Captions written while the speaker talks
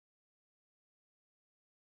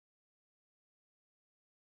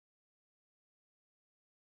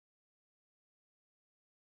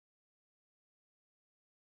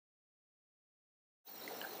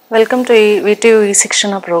Welcome to VTU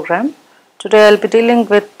e-Shikshana program. Today I will be dealing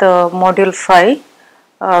with module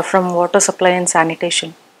 5 from water supply and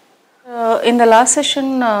sanitation. In the last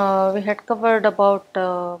session we had covered about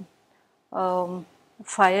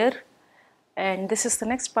fire, and this is the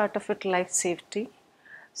next part of it, life safety.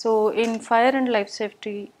 So in fire and life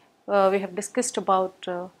safety we have discussed about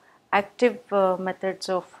active methods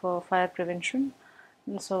of fire prevention.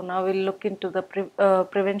 And so now we will look into the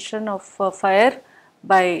prevention of fire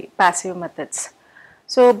by passive methods.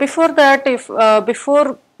 So before that,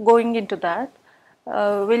 before going into that,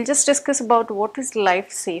 we'll just discuss about what is life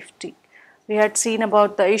safety. We had seen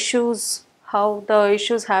about the issues, how the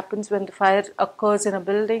issues happens when the fire occurs in a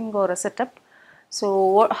building or a setup.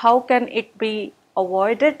 So how can it be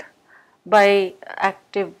avoided by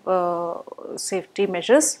active safety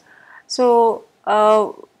measures? So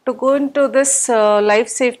to go into this life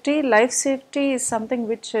safety is something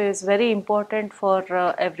which is very important for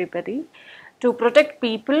everybody, to protect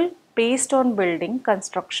people based on building,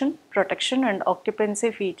 construction, protection and occupancy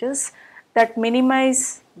features that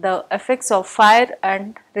minimize the effects of fire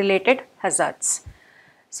and related hazards.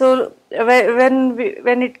 So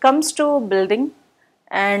when it comes to building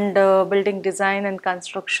and building design and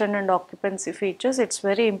construction and occupancy features, it's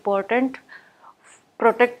very important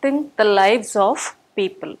protecting the lives of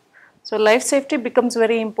people. So life safety becomes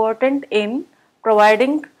very important in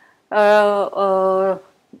providing for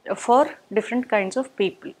different kinds of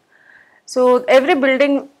people. So every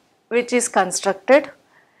building which is constructed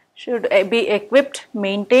should be equipped,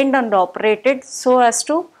 maintained and operated so as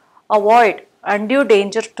to avoid undue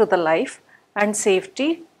danger to the life and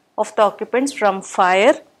safety of the occupants from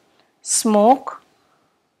fire, smoke,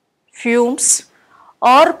 fumes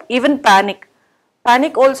or even panic.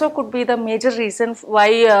 Panic also could be the major reason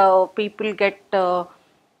why people get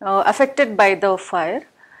affected by the fire.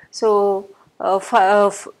 So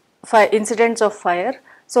incidents of fire.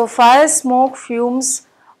 So fire, smoke, fumes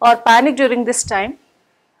or panic during this time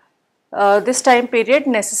period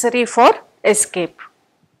necessary for escape.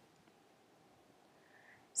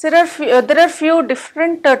 So there are few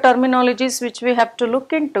different terminologies which we have to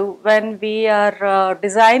look into when we are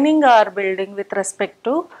designing our building with respect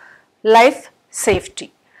to life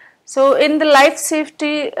safety. So in the life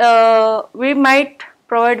safety we might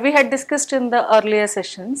provide, we had discussed in the earlier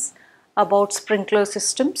sessions about sprinkler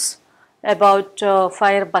systems, about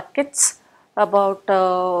fire buckets, about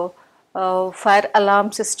fire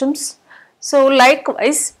alarm systems. So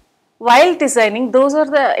likewise, while designing, those are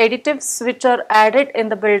the additives which are added in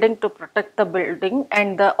the building to protect the building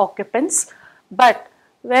and the occupants. But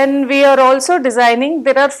when we are also designing,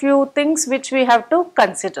 there are few things which we have to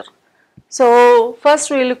consider. So first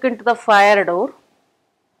we look into the fire door.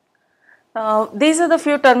 These are the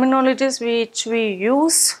few terminologies which we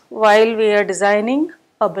use while we are designing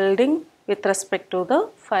a building with respect to the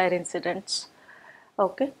fire incidents.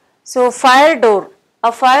 Okay. So fire door,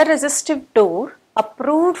 a fire resistive door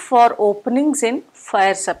approved for openings in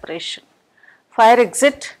fire separation. Fire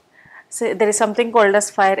exit, so there is something called as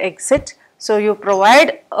fire exit. So you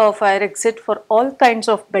provide a fire exit for all kinds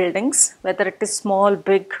of buildings, whether it is small,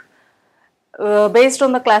 big, based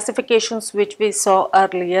on the classifications which we saw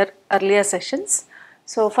earlier sessions.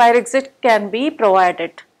 So fire exit can be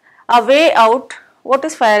provided. A way out, what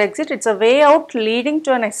is fire exit? It's a way out leading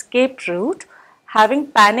to an escape route having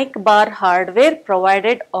panic bar hardware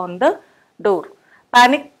provided on the door.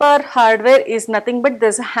 Panic bar hardware is nothing but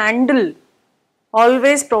there's a handle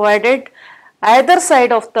always provided either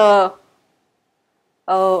side of the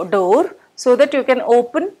door so that you can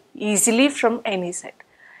open easily from any side.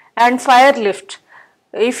 And fire lift,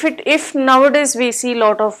 if nowadays we see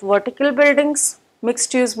lot of vertical buildings,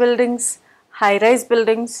 mixed use buildings, high rise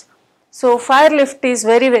buildings, so fire lift is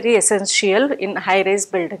very essential in high rise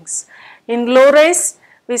buildings. In low rise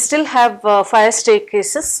we still have fire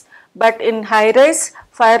staircases, but in high rise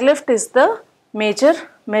fire lift is the major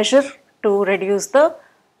measure to reduce the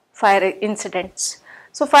fire incidents.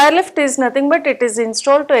 So fire lift is nothing but it is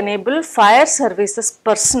installed to enable fire services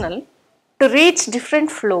personnel to reach different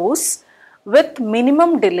floors with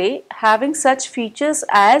minimum delay, having such features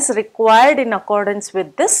as required in accordance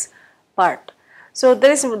with this part. So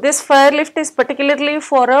this fire lift is particularly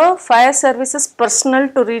for a fire services personnel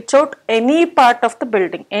to reach out any part of the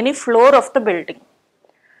building, any floor of the building,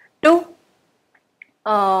 to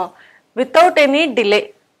without any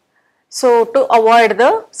delay, so to avoid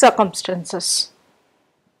the circumstances.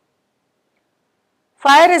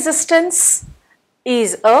 Fire resistance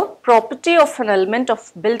is a property of an element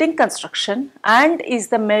of building construction and is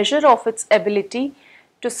the measure of its ability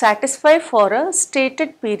to satisfy for a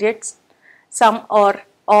stated period some or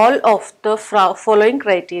all of the following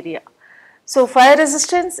criteria. So fire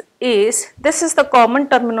resistance this is the common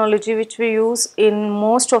terminology which we use in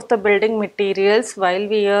most of the building materials while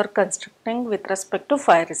we are constructing with respect to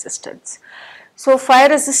fire resistance. So fire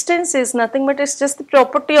resistance is nothing but it's just the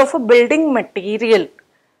property of a building material,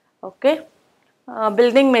 okay,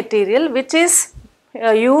 building material which is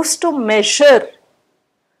used to measure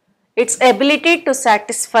its ability to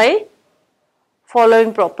satisfy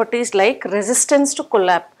following properties like resistance to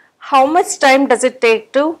collapse. How much time does it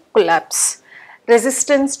take to collapse?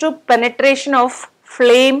 Resistance to penetration of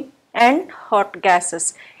flame and hot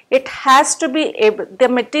gases. It has to be able, the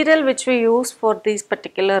material which we use for these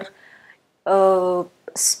particular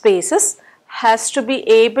spaces has to be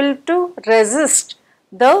able to resist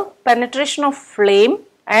the penetration of flame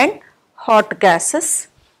and hot gases.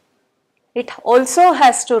 It also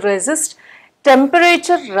has to resist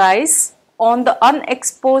temperature rise on the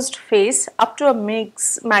unexposed face up to a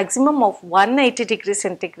maximum of 180 degrees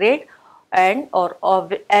centigrade and or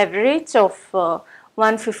average of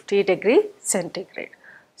 150 degree centigrade.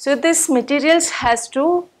 So this materials has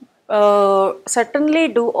to certainly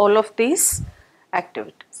do all of these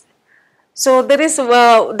activities. So there is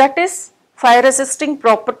that is fire resisting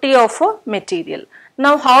property of a material.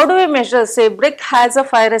 Now how do we measure? Say brick has a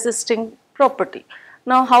fire resisting property.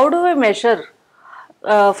 Now how do we measure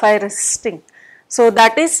fire resisting? So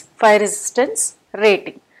that is fire resistance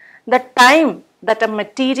rating. The time that a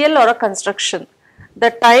material or a construction, the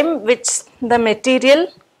time which the material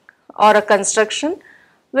or a construction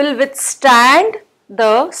will withstand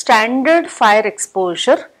the standard fire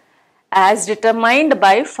exposure as determined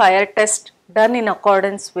by fire test done in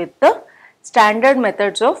accordance with the standard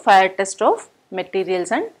methods of fire test of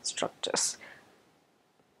materials and structures.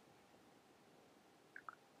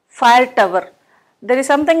 Fire tower. There is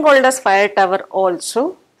something called as fire tower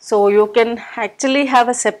also. So you can actually have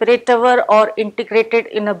a separate tower or integrated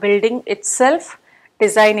in a building itself,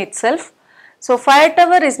 design itself. So fire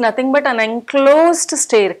tower is nothing but an enclosed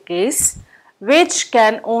staircase which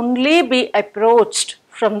can only be approached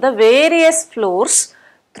from the various floors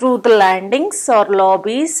through the landings or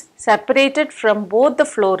lobbies separated from both the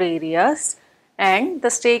floor areas and the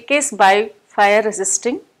staircase by fire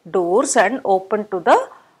resisting doors and open to the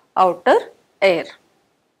outer air.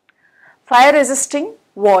 Fire resisting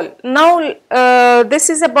wall. Now this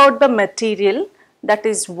is about the material, that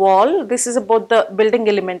is wall. This is about the building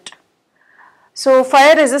element. So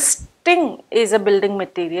fire resisting is a building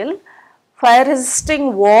material. Fire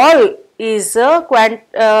resisting wall is a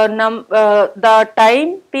the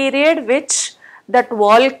time period which that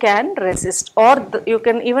wall can resist, or you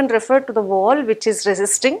can even refer to the wall which is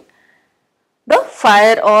resisting the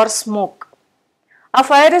fire or smoke. A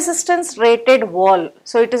fire resistance rated wall.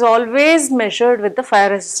 So it is always measured with the fire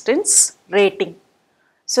resistance rating.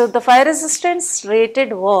 So the fire resistance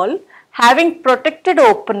rated wall having protected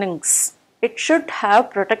openings. It should have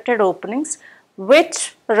protected openings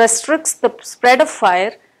which restricts the spread of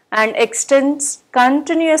fire and extends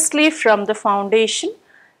continuously from the foundation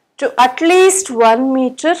to at least 1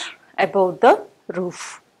 meter above the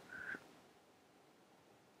roof.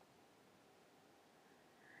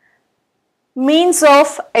 Means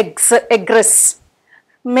of egress.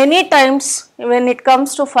 Many times when it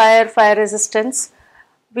comes to fire resistance,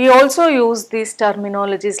 we also use these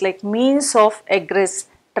terminologies like means of egress,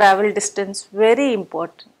 travel distance, very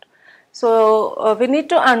important. So we need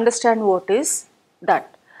to understand what is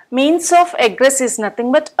that. Means of egress is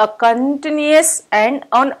nothing but a continuous and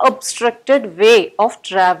unobstructed way of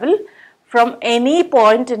travel from any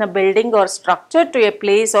point in a building or structure to a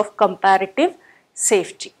place of comparative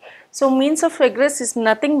safety. So means of egress is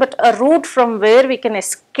nothing but a route from where we can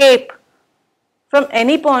escape from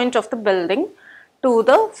any point of the building to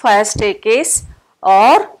the fire staircase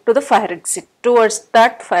or to the fire exit, towards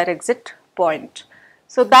that fire exit point.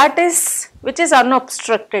 So that is which is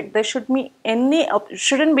unobstructed. There shouldn't be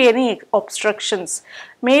any obstructions.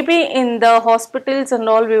 Maybe in the hospitals and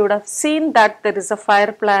all we would have seen that there is a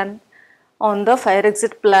fire plan on the fire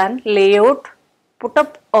exit plan layout put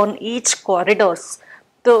up on each corridors.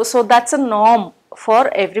 So that's a norm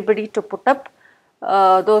for everybody to put up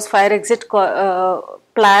those fire exit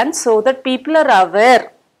plans so that people are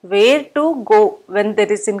aware where to go when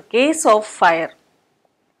there is in case of fire.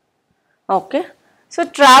 Okay. So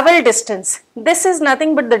travel distance. This is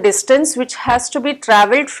nothing but the distance which has to be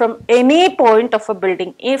travelled from any point of a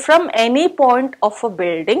building, from any point of a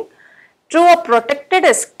building to a protected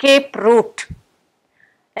escape route,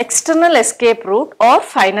 external escape route or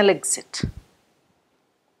final exit.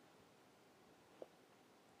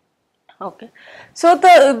 Okay, so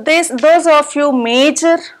those are few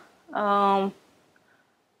major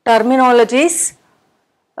terminologies.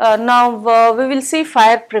 Now we will see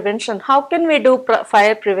fire prevention. How can we do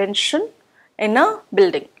fire prevention in a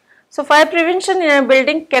building? So fire prevention in a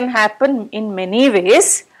building can happen in many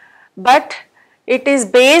ways, but it is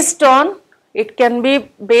based on, it can be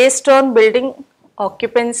based on building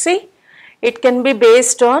occupancy, it can be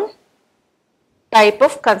based on type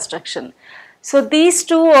of construction. So these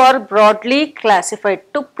two are broadly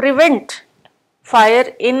classified. To prevent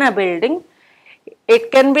fire in a building,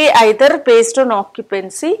 it can be either based on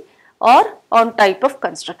occupancy or on type of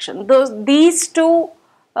construction. These two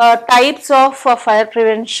types of fire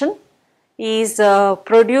prevention is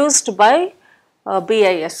produced by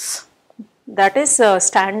BIS, that is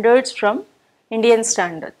standards from Indian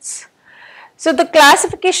standards. So the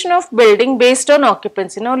classification of building based on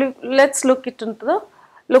occupancy. Now let's look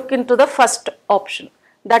into the first option,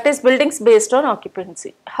 that is buildings based on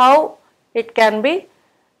occupancy. How it can be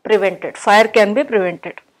prevented, fire can be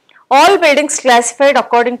prevented. All buildings classified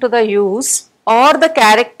according to the use or the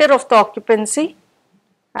character of the occupancy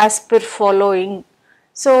as per following.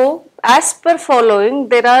 So as per following,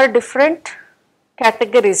 there are different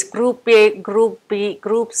categories: Group A, Group B,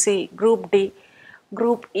 Group C, Group D,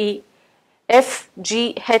 Group E, F,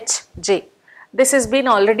 G, H, J. This has been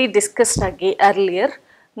already discussed earlier.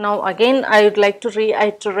 Now again I would like to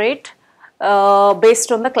reiterate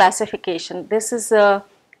based on the classification. This is a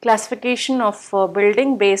classification of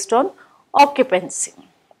building based on occupancy.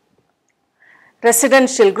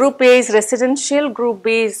 Residential, Group A is residential, Group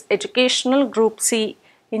B is educational, Group C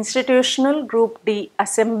institutional, Group D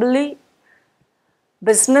assembly,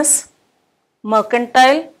 business,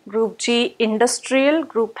 mercantile, Group G industrial,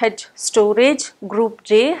 Group H storage, Group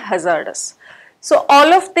J hazardous. So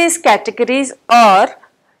all of these categories are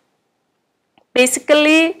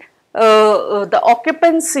basically the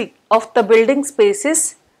occupancy of the building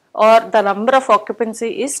spaces, or the number of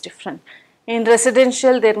occupancy is different. In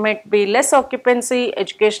residential there might be less occupancy,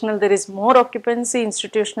 educational there is more occupancy,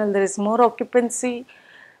 institutional there is more occupancy.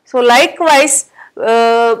 So likewise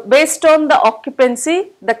based on the occupancy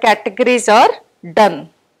the categories are done.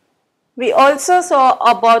 We also saw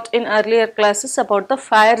about in earlier classes about the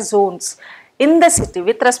fire zones in the city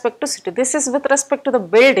with respect to city. This is with respect to the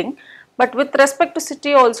building, but with respect to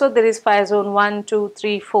city also there is fire zone 1, 2,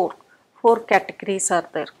 3, 4. 4 categories are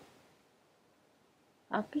there.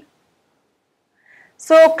 Okay.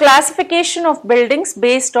 So classification of buildings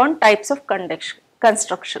based on types of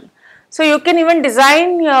construction. So you can even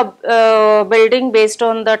design your building based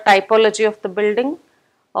on the typology of the building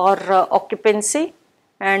or occupancy,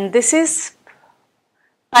 and this is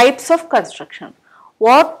types of construction.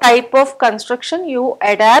 What type of construction you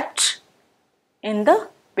adapt in the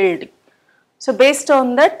building. So based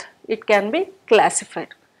on that it can be classified.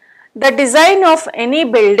 The design of any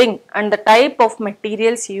building and the type of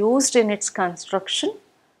materials used in its construction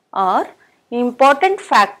are important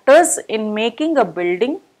factors in making a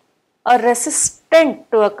building resistant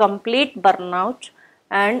to a complete burnout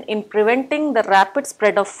and in preventing the rapid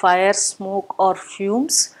spread of fire, smoke or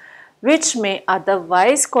fumes which may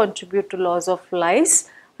otherwise contribute to loss of lives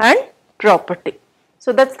and property.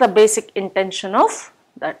 So that's the basic intention of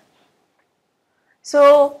that.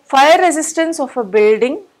 So fire resistance of a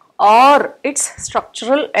building or its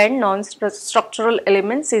structural and non-structural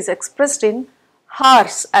elements is expressed in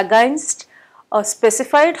hours against a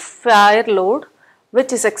specified fire load,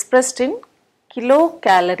 which is expressed in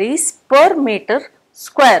kilocalories per meter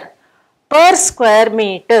square. Per square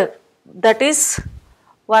meter, that is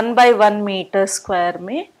 1 by 1 meter square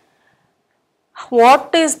में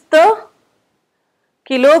what is the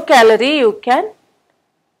kilocalorie you can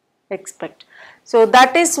expect. So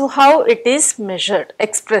that is how it is measured,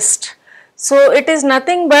 expressed. So it is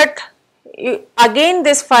nothing but again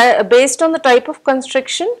this fire based on the type of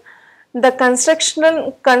construction, the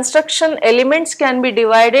construction elements can be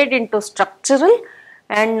divided into structural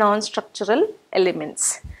and non-structural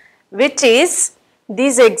elements, which is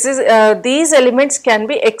these elements can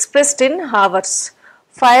be expressed in hours.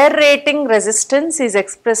 Fire rating resistance is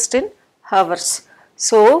expressed in hours.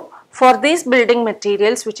 So for these building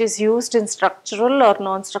materials which is used in structural or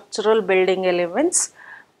non-structural building elements,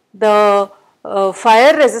 the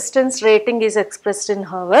fire resistance rating is expressed in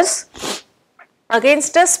hours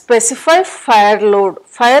against a specified fire load.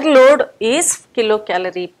 Fire load is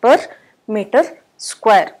kilocalorie per meter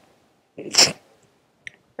square,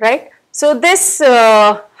 right. So this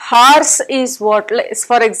hours is what,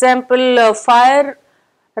 for example, fire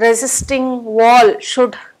resisting wall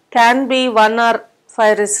can be 1 hour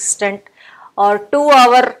fire resistant or 2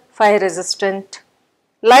 hour fire resistant,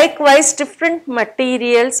 Likewise, different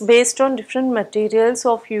materials, based on different materials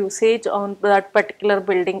of usage on that particular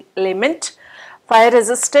building element, fire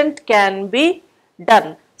resistant can be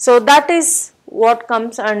done. So that is what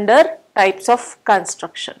comes under types of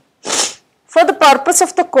construction. For the purpose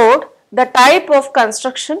of the code, the type of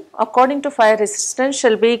construction according to fire resistance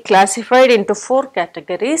shall be classified into 4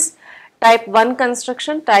 categories: type 1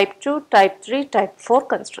 construction, type 2, type 3, type 4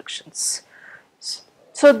 constructions.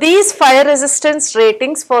 So these fire resistance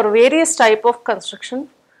ratings for various type of construction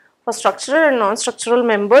for structural and non-structural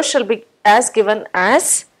members shall be as given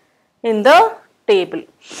as in the table.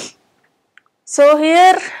 So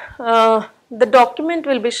here the document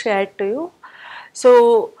will be shared to you.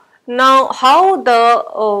 So now how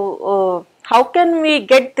can we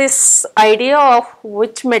get this idea of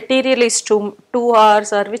which material is 2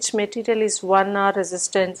 hours or which material is 1 hour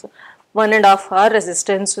resistance, 1.5 hour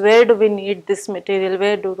resistance? Where do we need this material,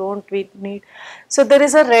 where don't we need? So there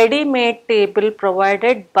is a ready-made table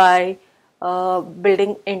provided by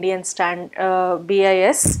Building Indian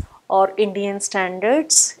BIS or Indian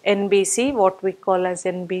Standards, NBC, what we call as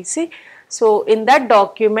NBC. So in that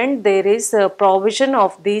document there is a provision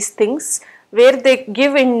of these things where they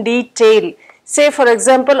give in detail. Say for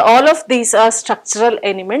example, all of these are structural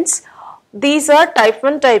elements. These are type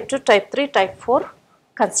 1, type 2, type 3, type 4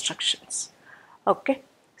 constructions. Okay.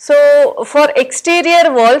 So for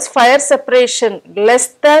exterior walls, fire separation less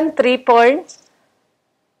than 3 points.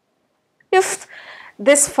 If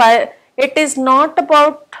this fire, it is not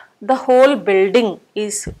about the whole building,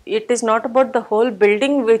 it is not about the whole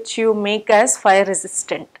building which you make as fire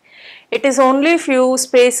resistant. It is only few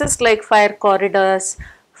spaces like fire corridors,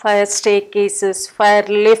 fire staircases, fire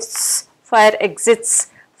lifts, fire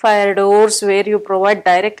exits, fire doors where you provide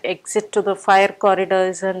direct exit to the fire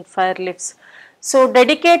corridors and fire lifts. So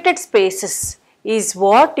dedicated spaces is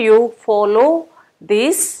what you follow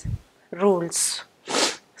these rules.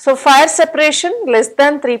 So fire separation less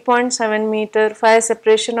than 3.7 meter, fire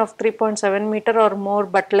separation of 3.7 meter or more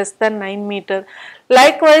but less than 9 meter.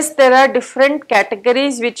 Likewise, there are different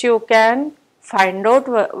categories which you can find out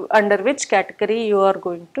under which category you are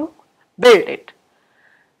going to build it.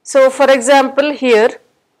 So for example, here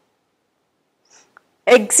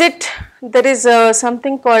exit, there is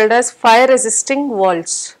something called as fire resisting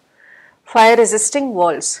walls. Fire resisting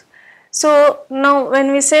walls. So now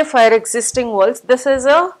when we say fire resisting walls, this is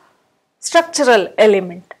a structural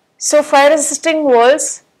element. So fire resisting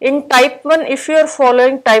walls in type 1, if you are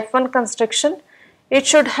following type 1 construction, it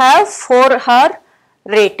should have 4 hour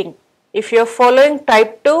rating. If you are following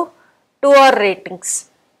type 2, 2 hour ratings.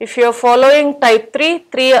 If you are following type 3,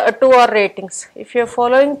 2 hour ratings. If you are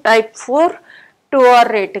following type 4, 2 hour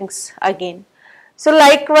ratings again. So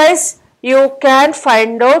likewise, you can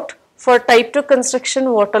find out for type 2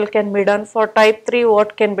 construction what all can be done, for type 3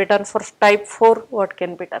 what can be done, for type 4 what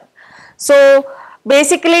can be done. So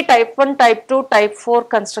basically type 1, type 2, type 4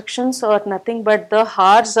 constructions are nothing but the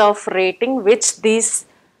hours of rating which these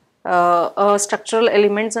structural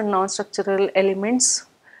elements and non-structural elements,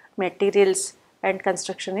 materials and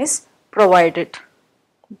construction is provided,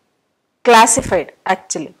 classified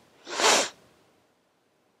actually.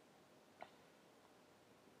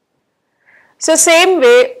 So same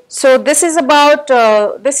way, so this is about,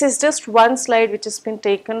 this is just one slide which has been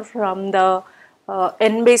taken from the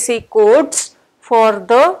NBC codes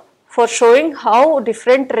for showing how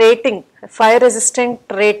different rating, fire resistant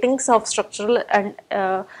ratings of structural and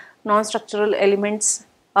non-structural elements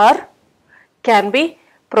can be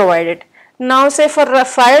provided. Now say for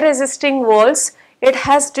fire resisting walls, it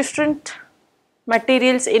has different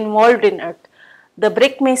materials involved in it. The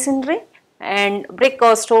brick masonry and brick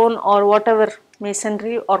or stone or whatever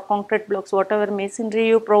masonry or concrete blocks, whatever masonry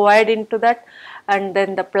you provide into that, and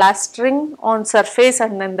then the plastering on surface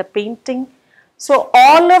and then the painting. So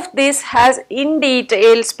all of this has in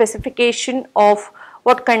detail specification of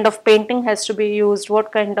what kind of painting has to be used,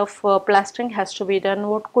 what kind of plastering has to be done,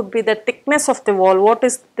 what could be the thickness of the wall, what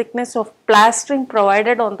is the thickness of plastering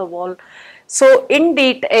provided on the wall. So in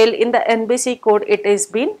detail in the NBC code it is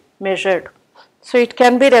been measured. So it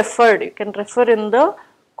can be referred, you can refer in the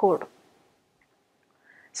code.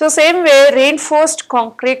 So same way, reinforced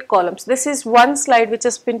concrete columns. This is one slide which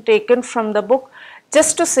has been taken from the book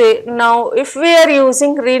just to say, now if we are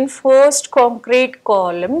using reinforced concrete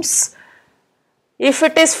columns, if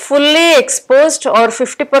it is fully exposed or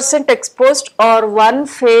 50% exposed or one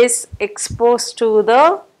face exposed to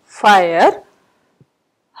the fire,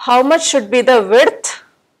 how much should be the width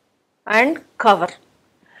and cover?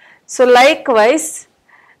 So likewise,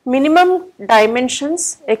 minimum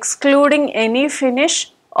dimensions excluding any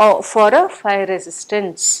finish for a fire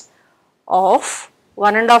resistance of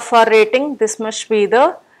 1.5 hour rating, this must be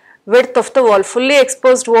the width of the wall. Fully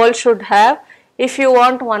exposed wall should have, if you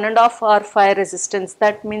want 1.5 hour fire resistance,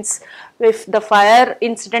 that means if the fire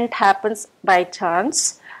incident happens by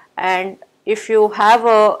chance and if you have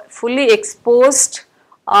a fully exposed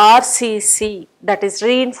RCC, that is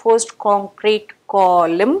reinforced concrete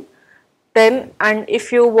column, then, and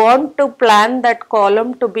if you want to plan that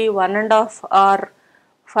column to be 1.5 hour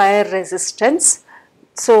fire resistance,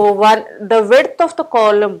 so the width of the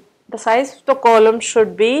column, the size of the column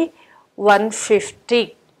should be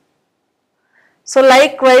 150. So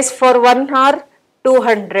likewise for 1 hour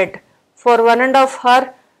 200, for 1.5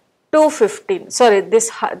 hour 215. Sorry,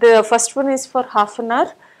 the first one is for half an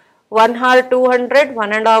hour. 1 hour 200,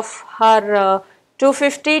 1.5 hour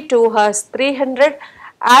 250, 2 hours 300.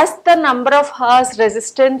 As the number of hours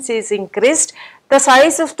resistance is increased, the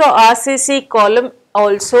size of the RCC column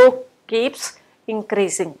also keeps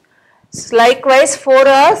increasing. So likewise 4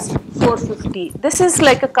 hours 450. This is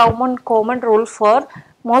like a common rule for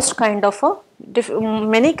most kind of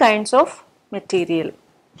many kinds of material.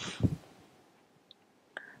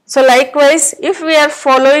 So likewise, if we are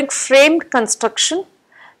following framed construction,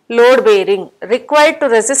 load bearing required to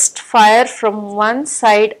resist fire from one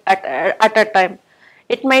side at a time.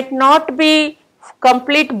 It might not be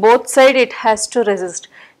complete both sides, it has to resist.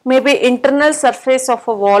 Maybe internal surface of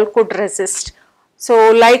a wall could resist.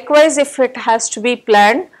 So likewise, if it has to be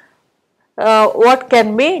planned, what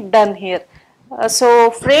can be done here?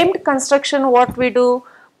 So framed construction, what we do,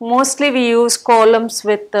 mostly we use columns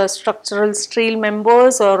with structural steel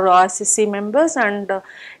members or RCC members, and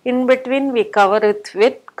in between we cover it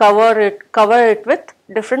with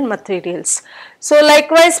different materials. So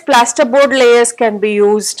likewise plasterboard layers can be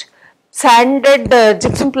used, sanded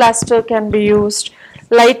gypsum plaster can be used,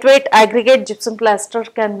 lightweight aggregate gypsum plaster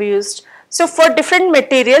can be used. So for different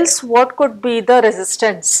materials, what could be the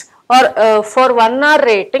resistance, or for 1 hour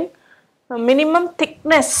rating, minimum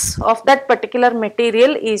thickness of that particular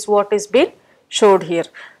material is what is being showed here.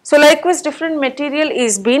 So likewise different material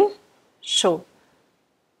is being shown.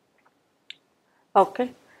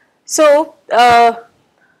 Okay. So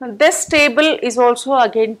this table is also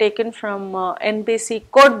again taken from NBC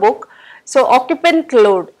code book. So occupant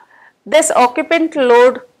load. This occupant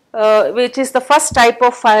load which is the first type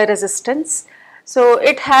of fire resistance. So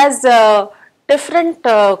it has different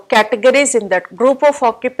categories in that: group of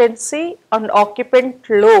occupancy and occupant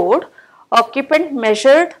load, occupant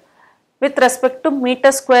measured with respect to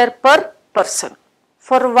meter square per person.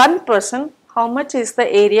 For one person, how much is the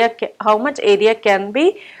area, how much area can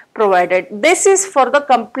be provided? This is for the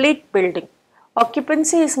complete building.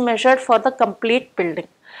 Occupancy is measured for the complete building.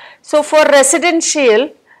 So for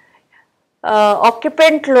residential,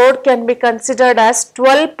 occupant load can be considered as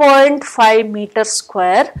 12.5 meter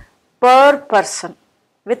square per person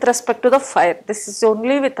with respect to the fire. This is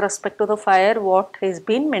only with respect to the fire what has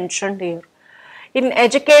been mentioned here. In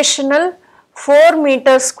educational, 4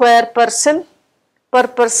 meter square per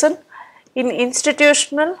person. In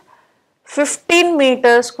institutional, 15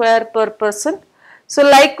 meter square per person. So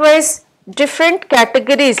likewise different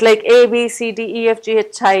categories like A, B, C, D, E, F, G,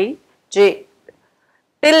 H, I, J.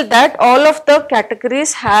 Till that all of the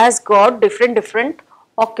categories has got different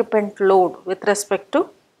occupant load with respect to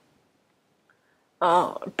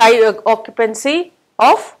occupancy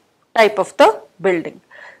of type of the building.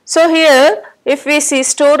 So here if we see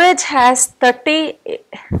storage has 30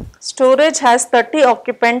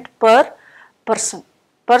 occupant per person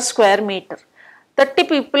per square meter. 30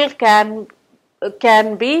 people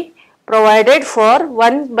can be provided for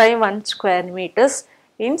 1 by 1 square meters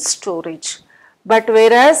in storage. But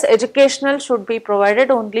whereas educational should be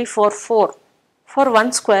provided only for 4 for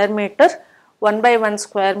 1 square meter, 1 by 1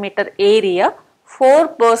 square meter area, 4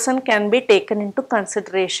 person can be taken into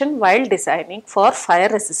consideration while designing for fire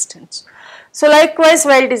resistance. So likewise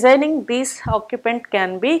while designing, these occupant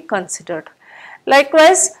can be considered.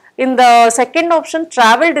 Likewise in the second option,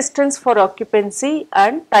 travel distance for occupancy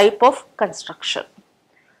and type of construction.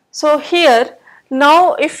 So here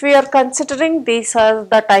now if we are considering these are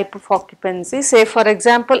the type of occupancy, say for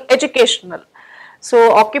example educational.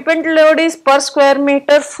 So occupant load is per square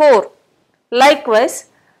meter 4. Likewise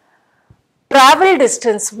travel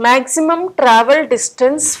distance, maximum travel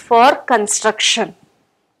distance for construction,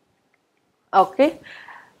 okay,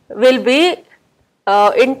 will be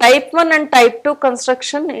in type 1 and type 2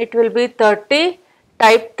 construction it will be 30,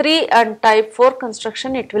 type 3 and type 4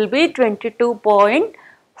 construction it will be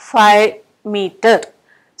 22.5 meter.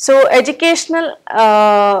 So educational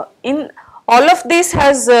in all of these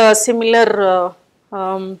has similar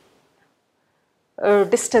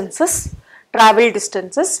distances, travel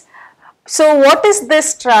distances. So what is this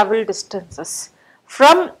travel distances?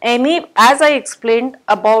 From any, as I explained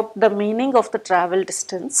about the meaning of the travel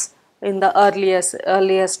distance in the earlier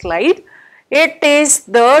slide, it is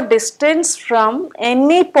the distance from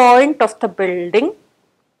any point of the building,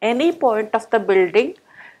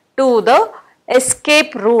 to the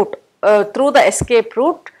escape route, through the escape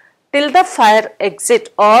route till the fire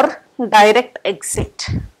exit or direct exit,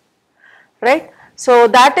 right. So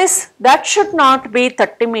that should not be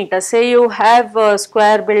 30 meters. Say you have a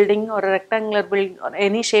square building or a rectangular building or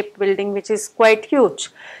any shaped building which is quite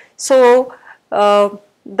huge. So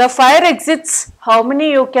the fire exits, how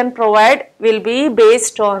many you can provide will be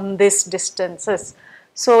based on these distances.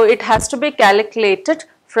 So it has to be calculated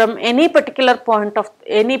from any particular point of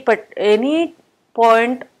any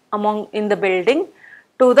point among in the building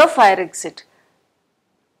to the fire exit.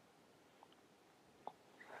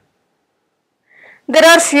 There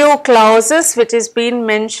are few clauses which is been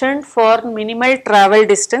mentioned for minimal travel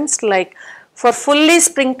distance, like for fully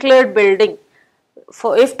sprinklered building.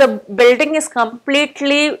 For if the building is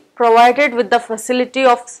completely provided with the facility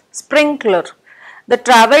of sprinkler, the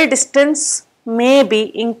travel distance may be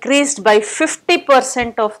increased by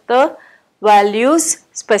 50% of the values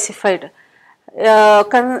specified.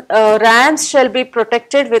 RAMs shall be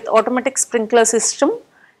protected with automatic sprinkler system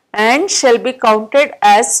and shall be counted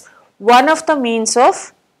as one of the means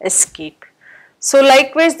of escape. So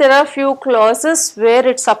likewise there are few clauses where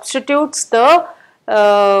it substitutes the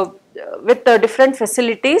with the different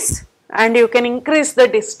facilities, and you can increase the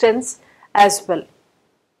distance as well.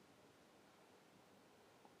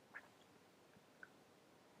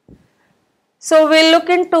 So we will look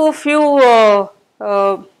into a few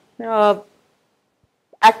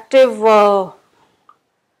active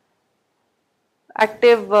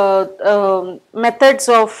methods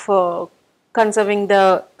of conserving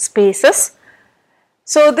the spaces.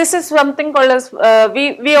 So this is something called as,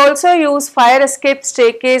 we also use fire escape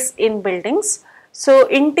staircase in buildings. So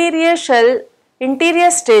interior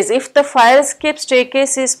stays, if the fire escape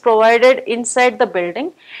staircase is provided inside the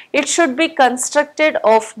building, it should be constructed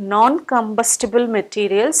of non-combustible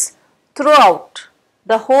materials throughout.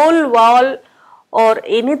 The whole wall or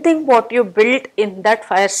anything what you built in that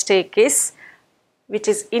fire staircase, which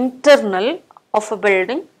is internal of a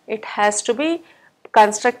building, it has to be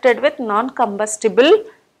constructed with non-combustible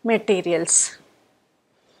materials.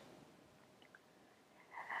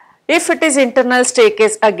 If it is internal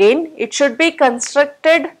staircase, again it should be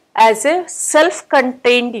constructed as a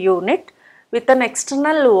self-contained unit with an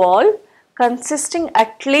external wall consisting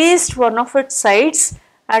at least one of its sides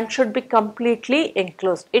and should be completely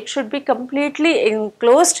enclosed. It should be completely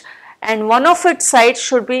enclosed and one of its sides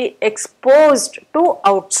should be exposed to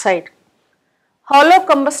outside. Hollow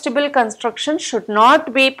combustible construction should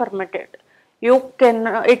not be permitted. It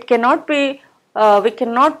cannot be, we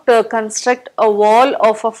cannot construct a wall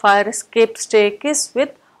of a fire escape staircase with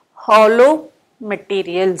hollow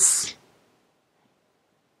materials.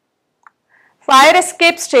 Fire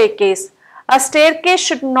escape staircase. A staircase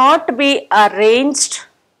should not be arranged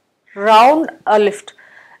round a lift.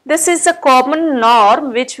 This is a common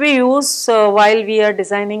norm which we use while we are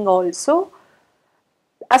designing also.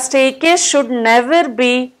 A staircase should never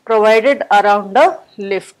be provided around a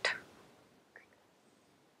lift.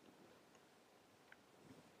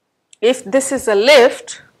 If this is a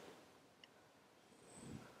lift,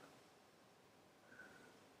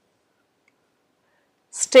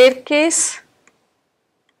 staircase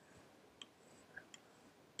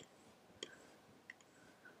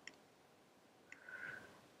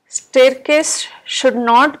should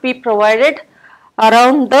not be provided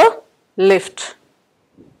around the lift.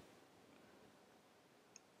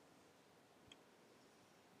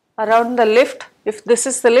 Around the lift, if this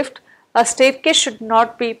is the lift, a staircase should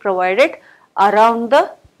not be provided around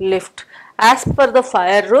the lift as per the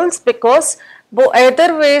fire rules, because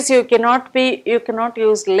either ways you cannot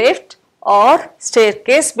use lift or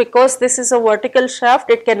staircase, because this is a vertical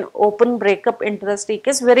shaft, it can break up into the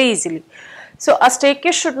staircase very easily. So a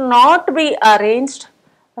staircase should not be arranged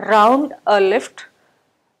round a lift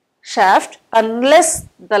shaft unless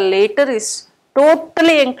the latter is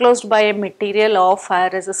totally enclosed by a material of fire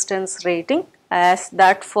resistance rating as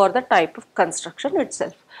that for the type of construction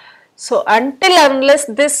itself. So until unless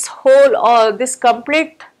this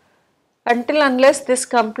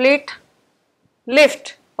complete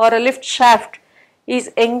lift or a lift shaft is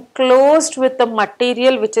enclosed with a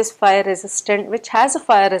material which is fire resistant, which has a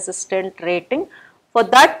fire resistant rating for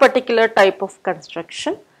that particular type of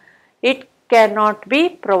construction, it cannot be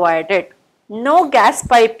provided. No gas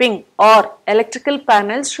piping or electrical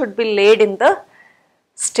panels should be laid in the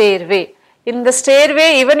stairway. In the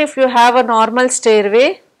stairway, even if you have a normal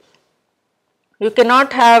stairway, you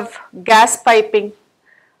cannot have gas piping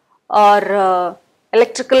or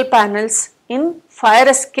electrical panels in fire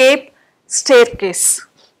escape staircase.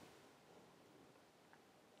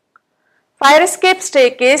 Fire escape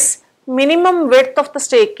staircase, minimum width of the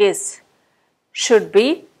staircase should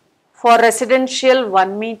be for residential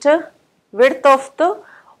 1 meter, width of the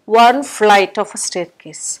one flight of a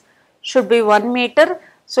staircase should be 1 meter.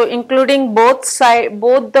 So, including both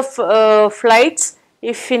the flights,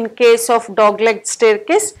 if in case of dog-leg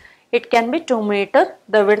staircase, it can be 2 meter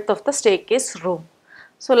the width of the staircase room.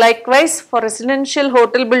 So, likewise for residential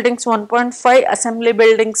hotel buildings 1.5, assembly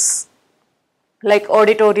buildings like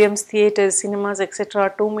auditoriums, theatres, cinemas,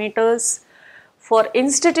 etc. 2 meters. For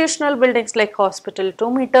institutional buildings like hospital 2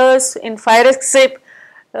 meters. In fire escape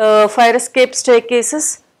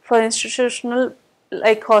staircases for institutional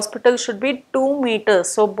like hospital should be 2 meters.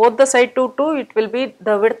 So, both the side 2, it will be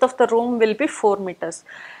the width of the room will be 4 meters.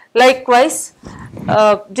 Likewise,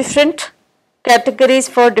 different categories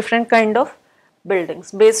for different kind of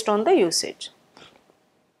buildings based on the usage.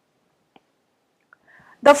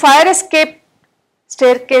 The fire escape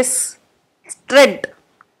staircase tread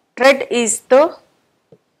is the,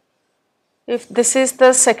 if this is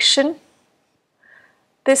the section,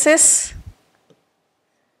 this is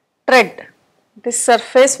tread, this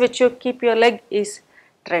surface which you keep your leg is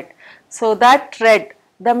tread. So, that tread,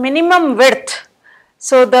 the minimum width,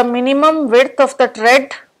 so the minimum width of the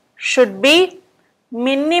tread should be,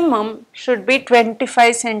 minimum should be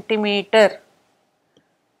 25 centimeter,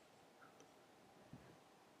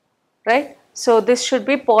 right. So, this should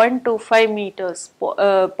be 0.25 meters,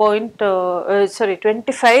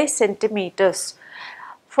 25 centimeters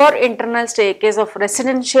for internal staircase of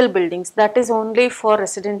residential buildings, that is only for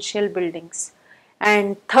residential buildings,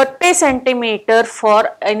 and 30 centimeter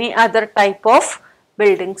for any other type of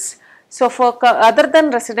buildings. So, for other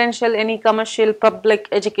than residential, any commercial, public,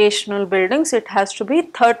 educational buildings, it has to be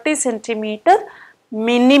 30 centimeter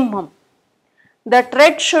minimum. The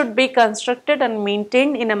tread should be constructed and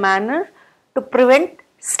maintained in a manner to prevent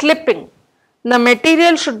slipping. The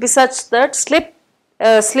material should be such that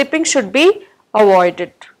slipping should be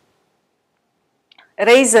avoided.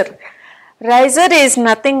 Riser is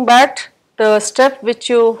nothing but the step which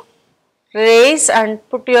you raise and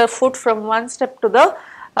put your foot from one step to the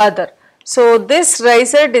other. So, this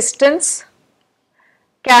riser distance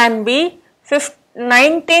can be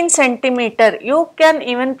 19 centimeter. You can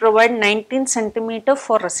even provide 19 centimeter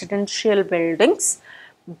for residential buildings,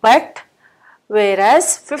 but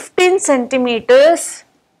whereas 15 centimeters,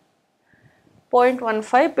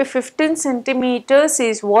 0.15 by 15 centimeters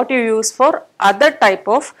is what you use for other type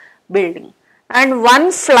of building. And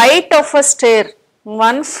one flight of a stair,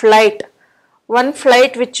 one flight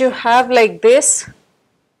which you have like this,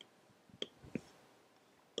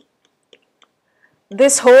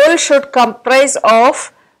 this whole should comprise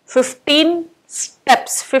of 15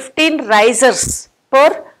 steps, 15 risers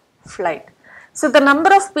per flight. So, the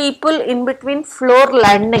number of people in between floor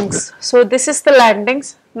landings. So, this is the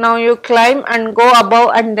landings. Now, you climb and go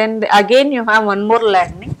above, and then again you have one more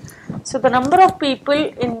landing. So, the number of people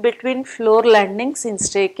in between floor landings in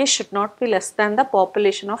staircase should not be less than the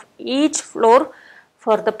population of each floor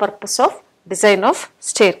for the purpose of design of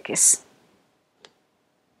staircase.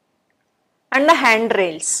 And the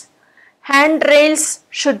handrails. Handrails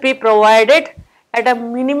should be provided at a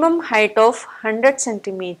minimum height of 100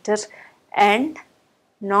 centimeters and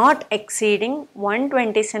not exceeding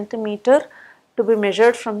 120 centimeter to be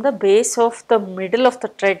measured from the base of the middle of the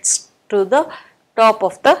treads to the top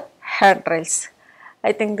of the handrails.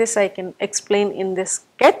 I think this I can explain in this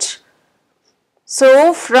sketch.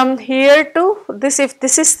 So, from here to this, if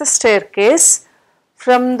this is the staircase,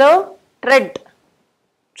 from the tread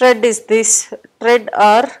is this, tread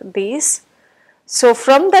are these. So,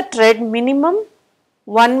 from the tread minimum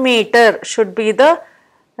 1 meter should be the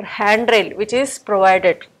handrail which is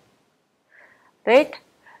provided, right.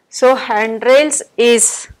 So, handrails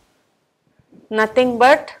is nothing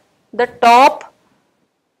but the top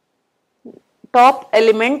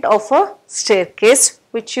element of a staircase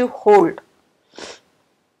which you hold,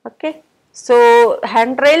 okay. So,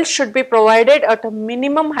 handrails should be provided at a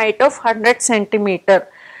minimum height of 100 centimeter.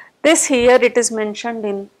 This here it is mentioned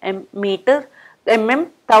in meter, mm,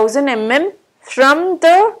 1000 mm from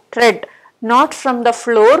the tread, not from the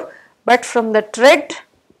floor, but from the tread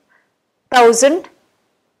 1000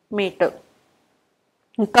 meter,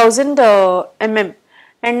 1000 mm,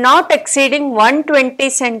 and not exceeding 120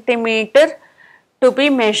 centimeter to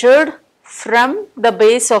be measured from the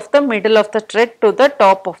base of the middle of the tread to the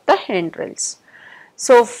top of the handrails.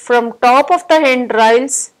 So from top of the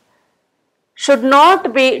handrails should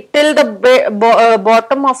not be till the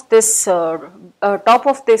bottom of this top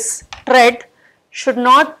of this tread should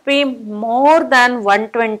not be more than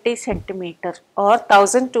 120 centimeter or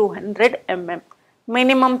 1200 mm.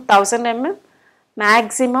 Minimum 1000 mm,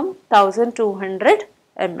 maximum 1200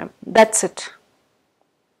 mm. That's it.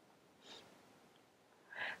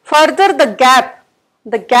 Further,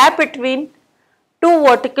 the gap between two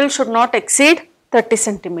verticals should not exceed 30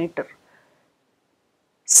 centimeter.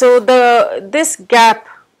 So this gap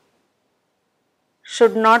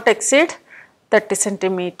should not exceed 30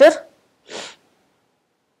 centimeter.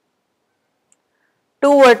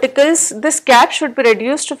 Two verticals, this gap should be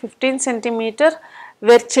reduced to 15 centimeter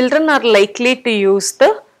where children are likely to use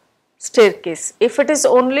the staircase. If it is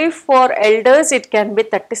only for elders, it can be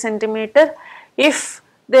 30 centimeter. If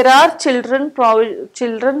there are children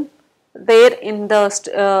there in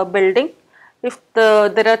the building, if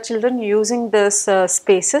there are children using this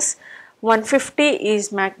spaces, 150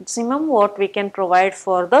 is maximum what we can provide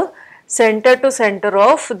for the center to center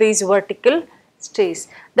of these vertical stays.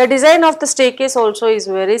 The design of the staircase also is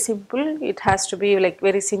very simple. It has to be like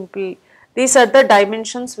very simple. These are the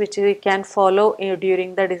dimensions which we can follow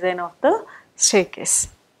during the design of the staircase.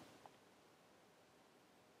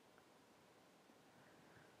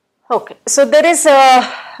 Okay, so there is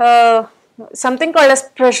something called as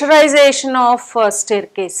pressurization of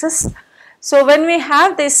staircases. So when we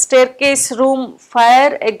have this staircase room,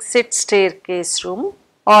 fire exit staircase room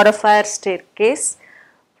or a fire staircase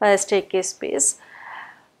space,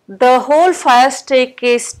 the whole fire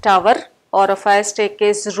staircase tower or a fire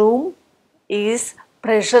staircase room is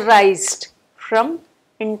pressurized from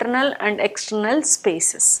internal and external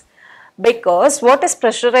spaces. Because what is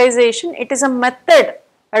pressurization? It is a method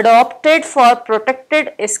adopted for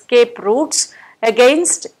protected escape routes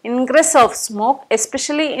against ingress of smoke,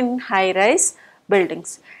 especially in high-rise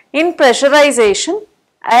buildings. In pressurization,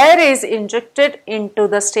 air is injected into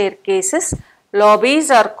the staircases, lobbies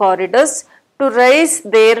or corridors to raise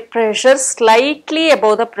their pressure slightly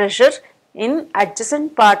above the pressure in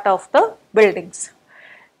adjacent part of the buildings.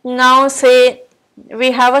 Now say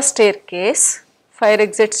we have a staircase, fire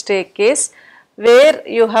exit staircase, where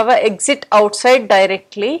you have an exit outside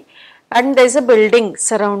directly and there is a building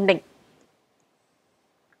surrounding.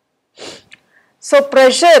 So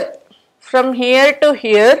pressure from here to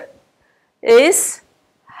here is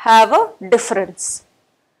have a difference.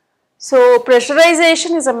 So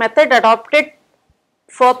pressurization is a method adopted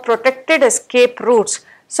for protected escape routes.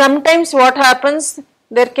 Sometimes what happens,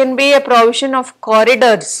 there can be a provision of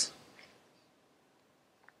corridors.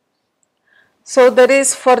 So there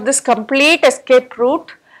is, for this complete escape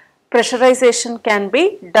route, pressurization can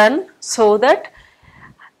be done so that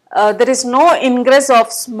there is no ingress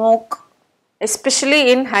of smoke,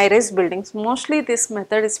 especially in high-rise buildings. Mostly this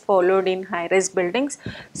method is followed in high-rise buildings.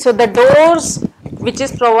 So the doors which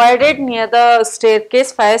is provided near the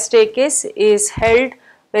staircase, fire staircase, is held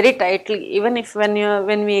very tightly. Even if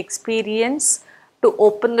when we experience to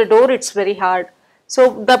open the door, it's very hard.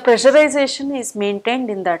 So the pressurization is maintained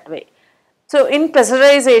in that way. So in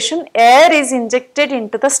pressurization, air is injected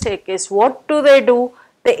into the staircase. What do?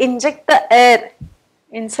 They inject the air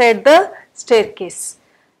inside the staircase,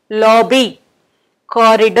 lobby,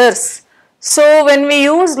 corridors. So when we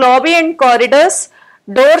use lobby and corridors,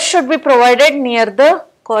 doors should be provided near the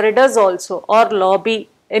corridors also or lobby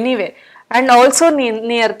anyway, and also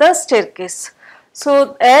near the staircase.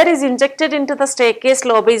 So air is injected into the staircase,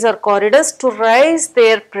 lobbies or corridors to raise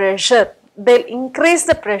their pressure. They'll increase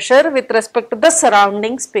the pressure with respect to the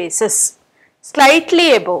surrounding spaces,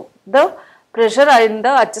 slightly above the pressure in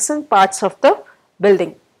the adjacent parts of the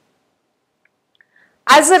building.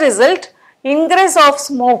 As a result, ingress of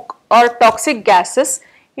smoke or toxic gases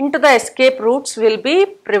into the escape routes will be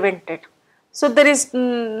prevented. So there is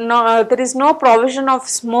no provision of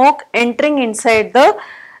smoke entering inside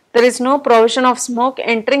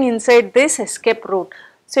this escape route.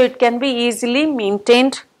 So it can be easily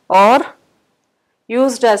maintained or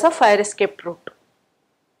used as a fire escape route.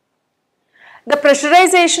 The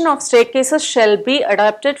pressurization of staircases shall be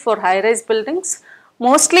adapted for high-rise buildings.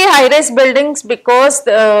 Mostly high-rise buildings, because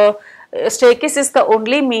the staircase is the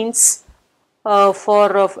only means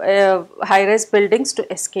for high-rise buildings to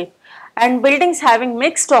escape. And buildings having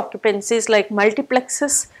mixed occupancies like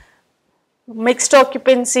multiplexes, mixed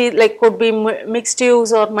occupancy like could be mixed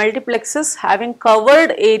use or multiplexes having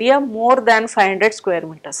covered area more than 500 square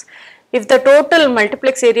meters. If the total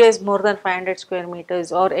multiplex area is more than 500 square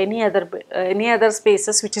meters or any other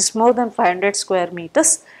spaces which is more than 500 square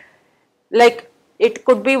meters, like it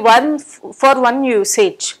could be for one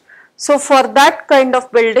usage. So for that kind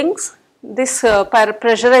of buildings, this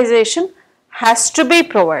pressurization has to be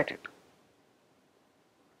provided.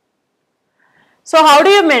 So how do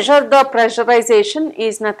you measure the pressurization?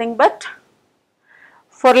 Is nothing but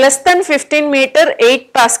for less than 15 meter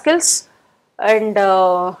 8 pascals and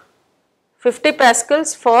 50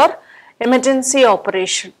 pascals for emergency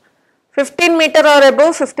operation. 15 meter or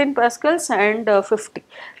above 15 pascals and 50.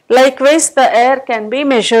 Likewise, the air can be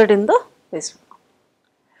measured in the this.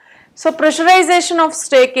 So pressurization of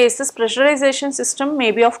staircases, pressurization system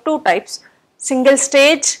may be of two types, single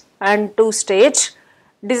stage and two stage,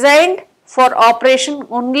 designed for operation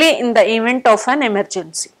only in the event of an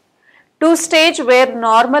emergency. Two stage, where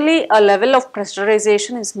normally a level of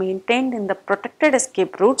pressurization is maintained in the protected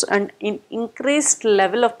escape routes, and increased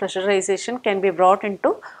level of pressurization can be brought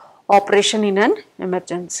into operation in an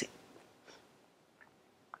emergency.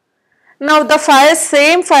 Now the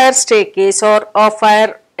same fire staircase or a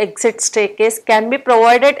fire exit staircase can be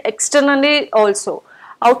provided externally also,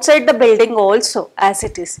 outside the building also as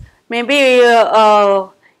it is. Maybe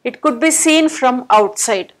it could be seen from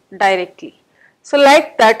outside directly. So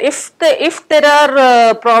like that, if there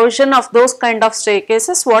are provision of those kind of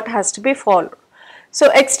staircases, what has to be followed? So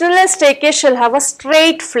external staircase shall have a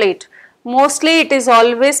straight flight. Mostly it is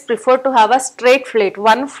always preferred to have a straight flight,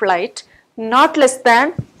 one flight, not less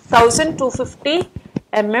than 1250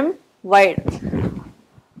 mm wide.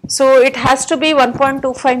 So it has to be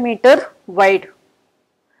 1.25 meter wide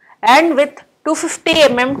and with 250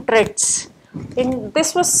 mm treads.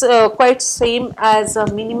 This was quite same as a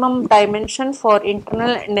minimum dimension for internal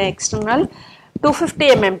and external 250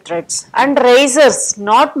 mm treads, and risers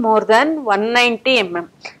not more than 190 mm.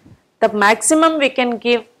 The maximum we can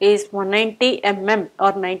give is 190 mm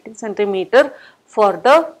or 90 centimeter for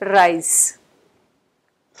the rise.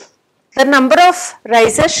 The number of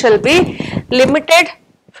risers shall be limited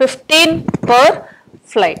 15 per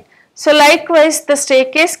flight. So likewise, the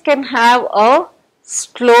staircase can have a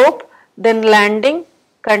slope, then landing,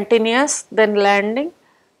 continuous, then landing,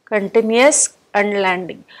 continuous and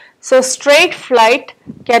landing. So straight flight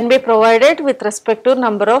can be provided with respect to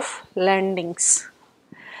number of landings.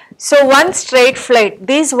 So one straight flight,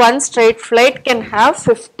 one straight flight can have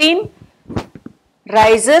 15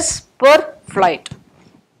 risers per flight.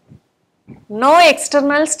 No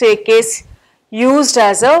external staircase used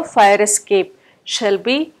as a fire escape shall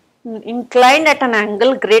be inclined at an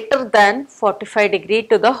angle greater than 45 degree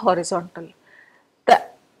to the horizontal.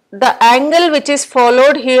 The angle which is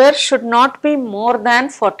followed here should not be more than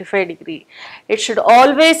 45 degree. It should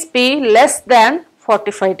always be less than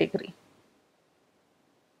 45 degree.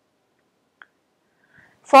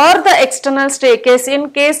 For the external staircase, in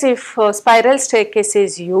case if spiral staircase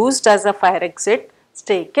is used as a fire exit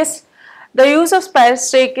staircase, the use of spiral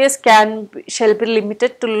staircase shall be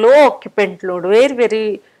limited to low occupant load, where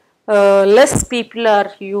very less people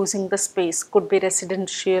are using the space, could be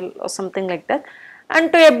residential or something like that,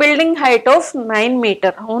 and to a building height of 9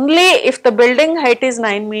 meter. Only if the building height is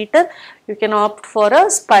 9 meter, you can opt for a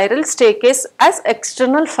spiral staircase as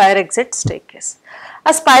external fire exit staircase.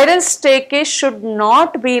 A spiral staircase should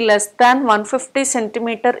not be less than 150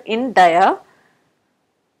 centimeter in dia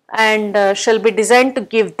and shall be designed to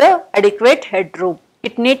give the adequate headroom.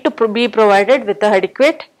 It need to be provided with the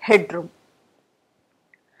adequate headroom.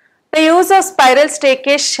 The use of spiral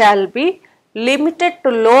staircase shall be limited to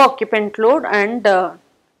low occupant load and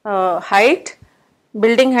height,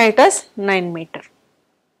 building height as 9 meter.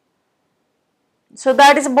 So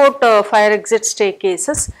that is about fire exit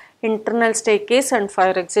staircases, internal staircase and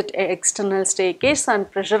fire exit external staircase,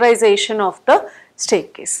 and pressurization of the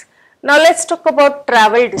staircase. Now let us talk about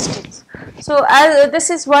travel distance. So as this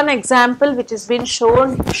is one example which has been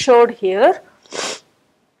showed here.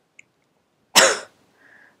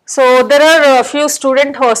 So there are a few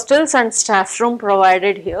student hostels and staff room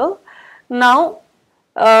provided here. Now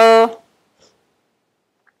there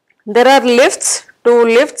are lifts, 2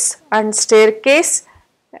 lifts and staircase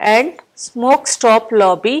and smoke stop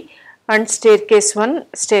lobby, and staircase 1,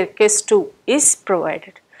 staircase 2 is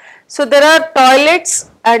provided. So there are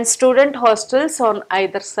toilets and student hostels on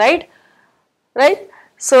either side, right?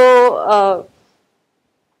 So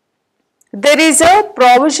there is a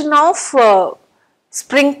provision of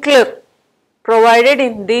sprinkler provided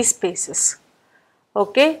in these spaces.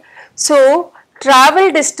 Okay. So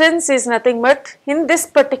travel distance is nothing but, in this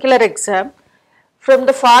particular exam, from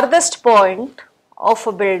the farthest point of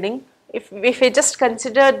a building, if we just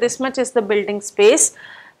consider this much is the building space,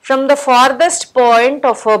 from the farthest point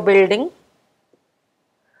of a building,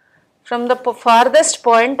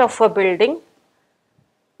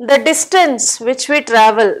 the distance which we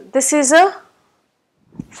travel, this is a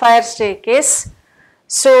fire staircase.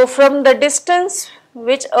 So from the distance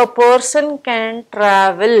which a person can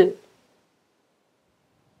travel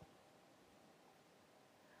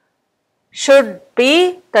should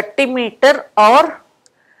be 30 meter or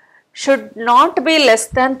should not be less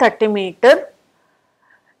than 30 meter.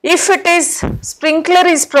 If it is sprinkler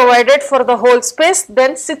is provided for the whole space,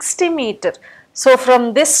 then 60 meter. So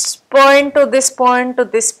from this point to this point to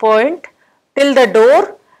this point till the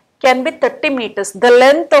door can be 30 meters. The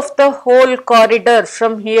length of the whole corridor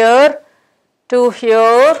from here to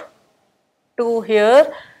here to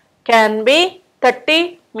here can be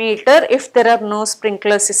 30 meter if there are no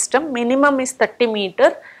sprinkler system. Minimum is 30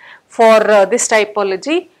 meter for this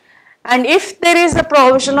typology, and if there is a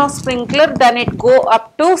provision of sprinkler, then it go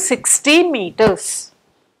up to 60 meters.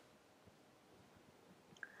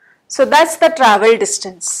 So that's the travel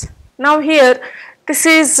distance. Now here this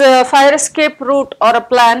is fire escape route or a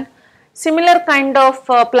plan. Similar kind of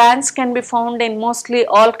plans can be found in mostly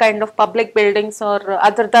all kind of public buildings or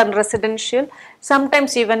other than residential,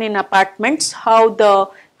 sometimes even in apartments, how the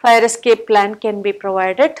fire escape plan can be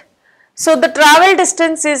provided. So the travel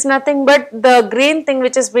distance is nothing but the green thing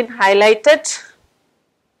which has been highlighted.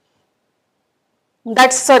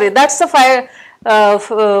 That's the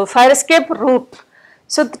fire escape route.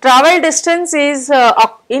 So the travel distance is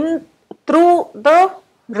through the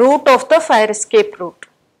route of the fire escape route.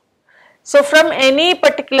 So from any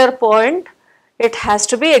particular point it has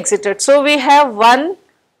to be exited. So we have one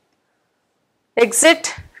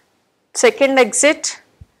exit, second exit,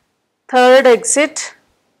 third exit,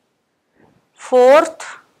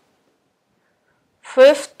 fourth,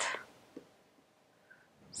 fifth,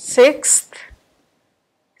 sixth,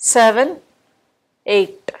 7,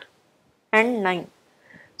 8 and 9.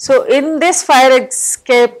 So in this fire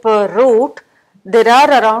escape route there are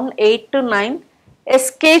around 8 to 9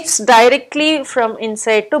 escapes directly from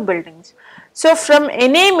inside to buildings. So from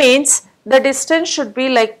any means the distance should be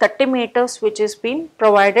like 30 meters which is being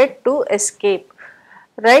provided to escape,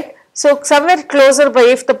 right. So somewhere closer by,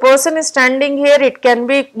 if the person is standing here, it can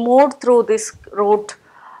be moved through this route.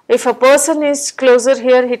 If a person is closer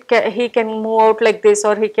here, he can move out like this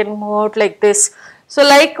or he can move out like this. So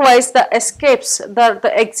likewise the escapes,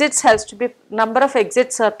 the exits has to be, number of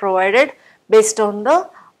exits are provided based on the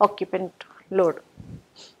occupant load.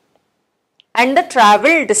 And the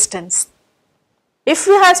travel distance. If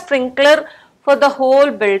you have sprinkler for the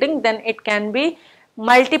whole building, then it can be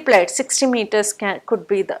multiplied. 60 meters could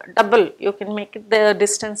be the double. You can make it the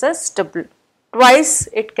distance as double. Twice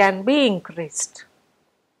it can be increased.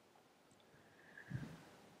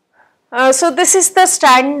 So this is the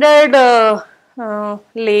standard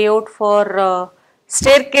layout for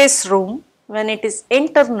staircase room when it is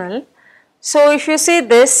internal. So if you see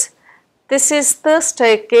this is the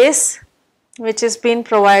staircase which is being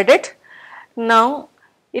provided. Now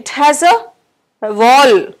it has a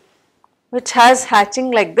wall which has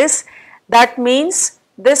hatching like this. That means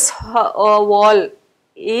this wall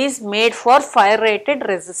is made for fire rated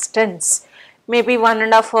resistance, maybe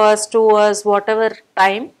 1.5 hours, 2 hours, whatever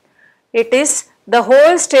time it is. The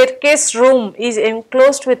whole staircase room is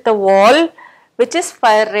enclosed with a wall which is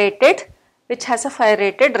fire rated, which has a fire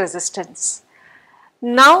rated resistance.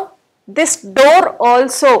 Now this door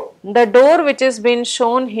also, the door which is been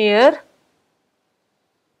shown here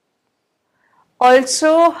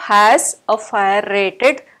also has a fire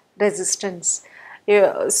rated resistance.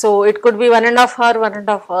 So it could be 1.5 hour,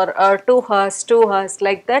 1.5 hour or 2 hours, 2 hours,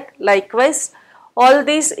 like that. Likewise all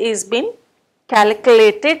these is been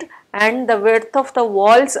calculated and the width of the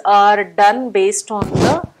walls are done based on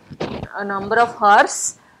the number of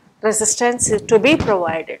hours resistance is to be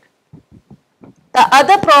provided. The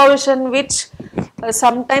other provision which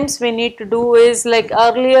sometimes we need to do is, like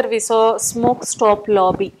earlier we saw smoke stop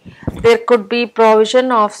lobby. There could be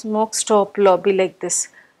provision of smoke stop lobby like this.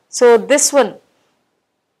 So this one,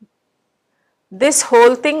 this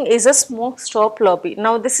whole thing is a smoke stop lobby.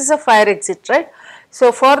 Now this is a fire exit, right?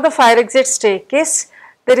 So for the fire exit staircase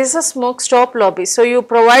there is a smoke stop lobby. So you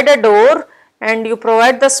provide a door and you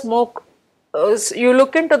provide the smoke. You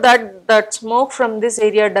look into that smoke from this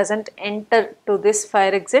area doesn't enter to this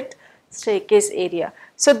fire exit staircase area.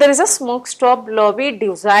 So there is a smoke stop lobby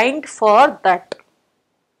designed for that.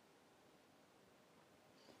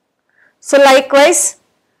 So likewise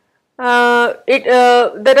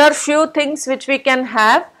there are few things which we can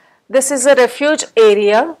have. This is a refuge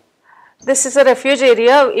area. This is a refuge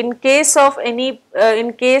area in case of any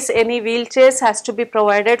wheelchairs has to be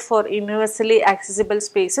provided for universally accessible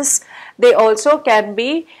spaces. They also can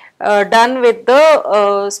be done with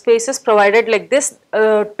the spaces provided like this.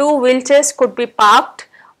 2 wheelchairs could be parked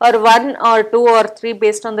or 1 or 2 or 3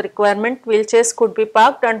 based on the requirement wheelchairs could be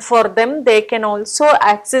parked, and for them they can also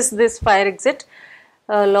access this fire exit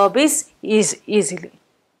lobbies easily.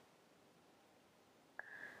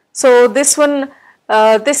 So this one,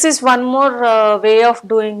 this is one more way of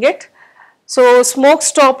doing it. So smoke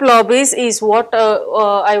stop lobbies is what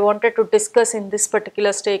I wanted to discuss in this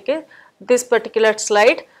particular this particular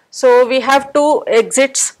slide. So we have two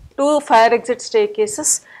exits, two fire exit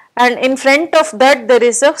staircases, and in front of that there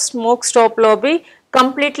is a smoke stop lobby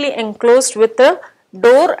completely enclosed with a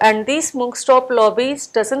door, and these smoke stop lobbies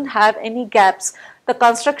doesn't have any gaps. The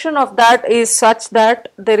construction of that is such that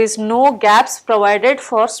there is no gaps provided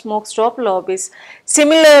for smoke stop lobbies.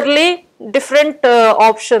 Similarly, different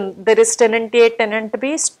option, there is tenant A, tenant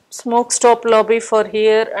B, smoke stop lobby for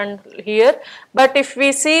here and here, but if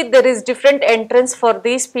we see there is different entrance for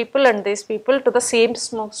these people and these people to the same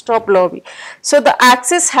smoke stop lobby. So the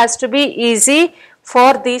access has to be easy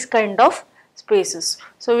for these kind of spaces.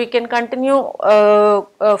 So we can continue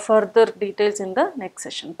further details in the next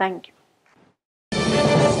session. Thank you.